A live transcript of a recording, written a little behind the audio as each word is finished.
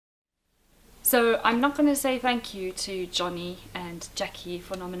So I'm not going to say thank you to Johnny and Jackie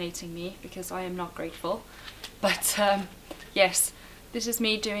for nominating me because I am not grateful. But yes, this is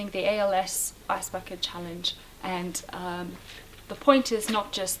me doing the ALS Ice Bucket Challenge, and the point is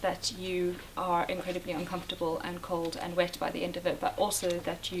not just that you are incredibly uncomfortable and cold and wet by the end of it, but also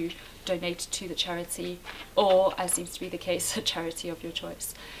that you donate to the charity, or, as seems to be the case, a charity of your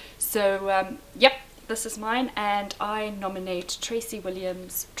choice. So yep, this is mine, and I nominate Tracy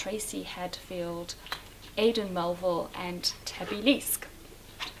Williams, Tracy Hadfield, Aidan Melville and Tabby Leask.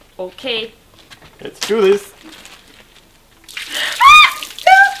 Okay. Let's do this!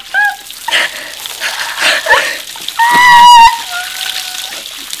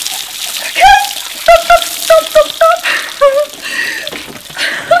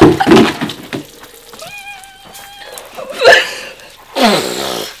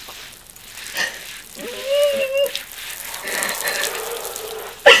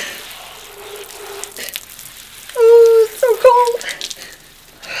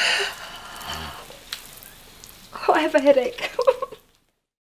 I have a headache.